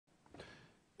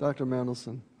Dr.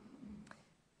 Mendelson.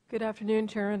 Good afternoon,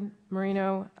 Chairman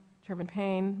Marino, Chairman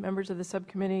Payne, members of the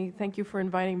subcommittee. Thank you for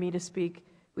inviting me to speak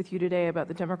with you today about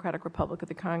the Democratic Republic of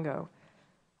the Congo.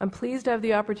 I'm pleased to have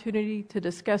the opportunity to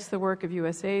discuss the work of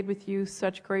USAID with you,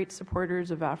 such great supporters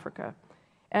of Africa,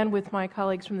 and with my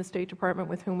colleagues from the State Department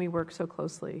with whom we work so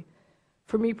closely.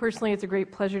 For me personally, it's a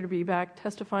great pleasure to be back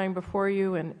testifying before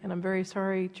you, and I'm very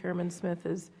sorry Chairman Smith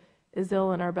is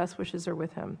ill, and our best wishes are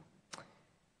with him.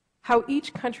 How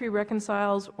each country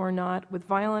reconciles or not with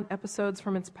violent episodes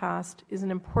from its past is an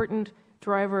important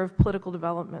driver of political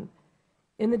development.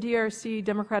 In the DRC,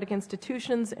 democratic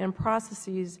institutions and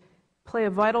processes play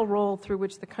a vital role through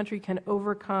which the country can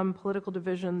overcome political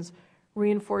divisions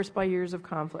reinforced by years of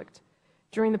conflict.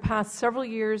 During the past several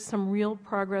years, some real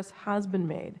progress has been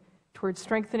made towards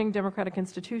strengthening democratic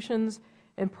institutions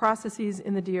and processes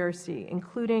in the DRC,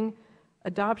 including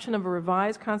adoption of a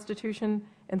revised constitution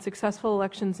and successful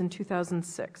elections in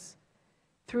 2006.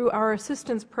 Through our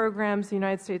assistance programs, the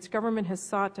United States government has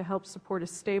sought to help support a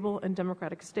stable and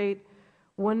democratic state,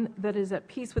 one that is at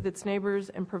peace with its neighbors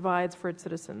and provides for its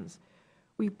citizens.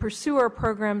 We pursue our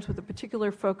programs with a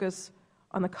particular focus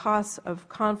on the costs of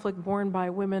conflict borne by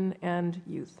women and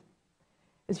youth.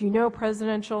 As you know,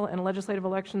 presidential and legislative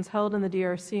elections held in the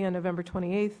DRC on November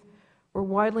 28th were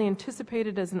widely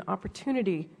anticipated as an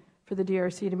opportunity for the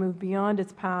DRC to move beyond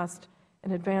its past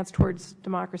and advance towards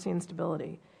democracy and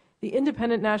stability. The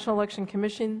Independent National Election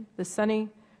Commission, the CENI,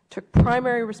 took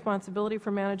primary responsibility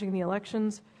for managing the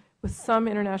elections with some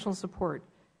international support.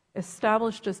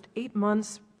 Established just 8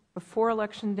 months before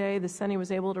Election Day, the CENI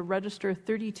was able to register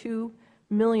 32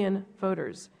 million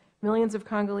voters. Millions of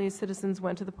Congolese citizens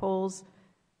went to the polls.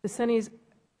 The CENI's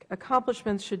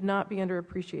accomplishments should not be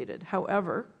underappreciated.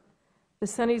 However, the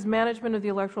CENI's management of the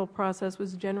electoral process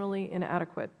was generally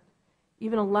inadequate.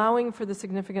 Even allowing for the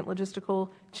significant logistical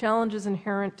challenges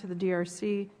inherent to the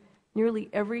DRC, nearly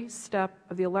every step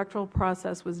of the electoral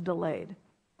process was delayed.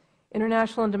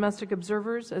 International and domestic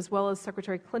observers, as well as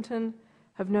Secretary Clinton,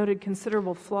 have noted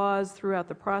considerable flaws throughout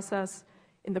the process,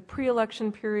 in the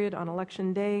pre-election period, on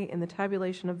Election Day, in the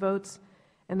tabulation of votes,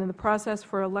 and in the process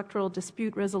for electoral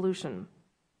dispute resolution.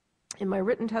 In my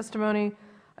written testimony,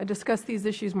 I discussed these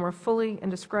issues more fully and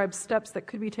described steps that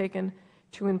could be taken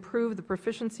to improve the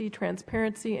proficiency,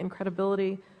 transparency, and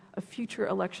credibility of future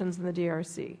elections in the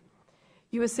DRC.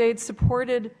 USAID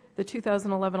supported the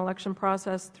 2011 election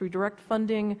process through direct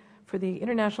funding for the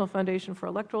International Foundation for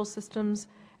Electoral Systems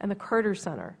and the Carter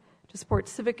Center to support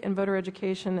civic and voter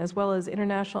education, as well as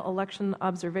international election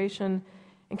observation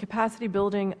and capacity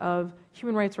building of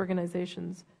human rights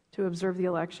organizations to observe the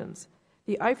elections.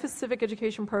 The IFAS Civic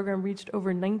Education Program reached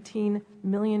over 19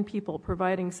 million people,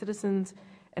 providing citizens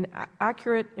an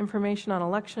accurate information on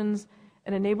elections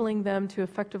and enabling them to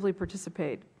effectively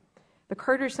participate. The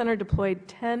Carter Center deployed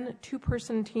 10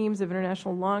 two-person teams of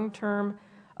international long-term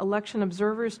election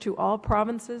observers to all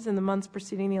provinces in the months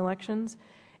preceding the elections,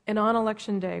 and on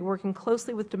Election Day, working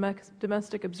closely with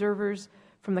domestic observers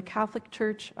from the Catholic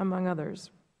Church, among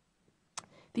others.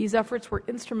 These efforts were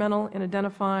instrumental in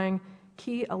identifying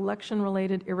key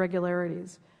election-related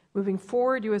irregularities. Moving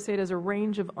forward, USAID has a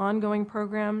range of ongoing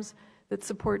programs that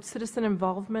support citizen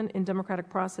involvement in democratic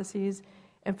processes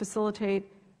and facilitate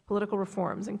political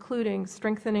reforms, including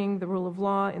strengthening the rule of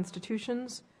law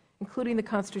institutions, including the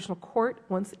Constitutional Court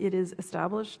once it is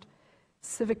established,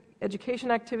 civic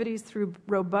education activities through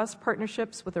robust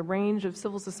partnerships with a range of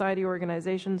civil society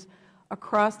organizations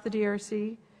across the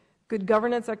DRC, good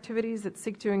governance activities that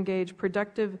seek to engage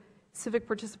productive civic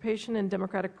participation in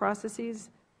democratic processes,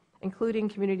 including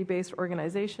community-based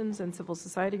organizations and civil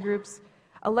society groups,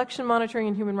 election monitoring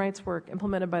and human rights work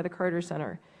implemented by the Carter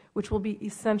Center, which will be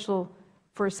essential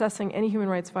for assessing any human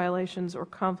rights violations or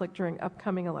conflict during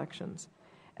upcoming elections.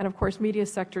 And of course, media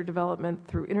sector development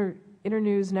through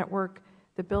Internews Network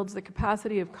that builds the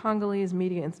capacity of Congolese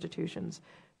media institutions,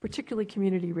 particularly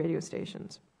community radio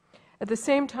stations. At the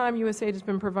same time, USAID has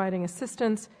been providing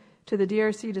assistance to the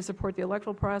DRC to support the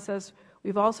electoral process.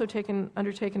 We've also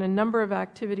undertaken a number of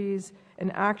activities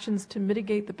and actions to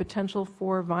mitigate the potential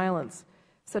for violence,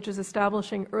 such as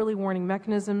establishing early warning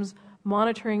mechanisms,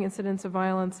 monitoring incidents of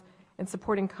violence, and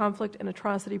supporting conflict and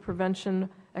atrocity prevention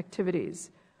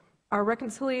activities. Our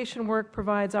reconciliation work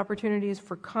provides opportunities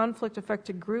for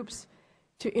conflict-affected groups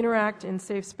to interact in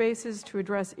safe spaces, to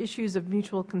address issues of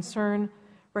mutual concern,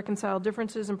 reconcile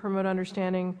differences, and promote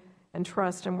understanding and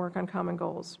trust, and work on common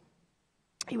goals.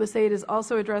 USAID is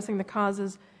also addressing the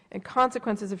causes and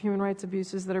consequences of human rights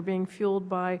abuses that are being fueled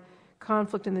by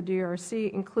conflict in the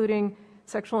DRC, including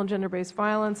sexual and gender-based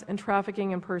violence and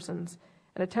trafficking in persons.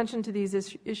 And attention to these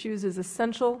issues is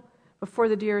essential before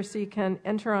the DRC can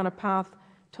enter on a path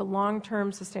to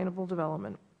long-term sustainable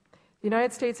development. The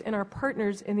United States and our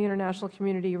partners in the international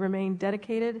community remain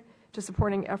dedicated to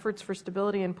supporting efforts for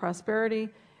stability and prosperity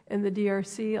in the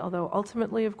DRC, although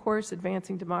ultimately, of course,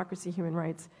 advancing democracy, human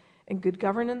rights, and good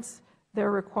governance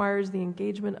there requires the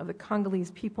engagement of the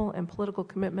Congolese people and political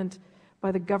commitment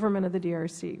by the government of the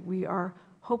DRC. We are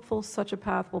hopeful such a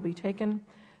path will be taken.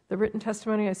 The written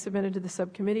testimony I submitted to the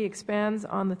subcommittee expands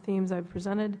on the themes I've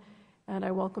presented, and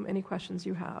I welcome any questions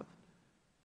you have.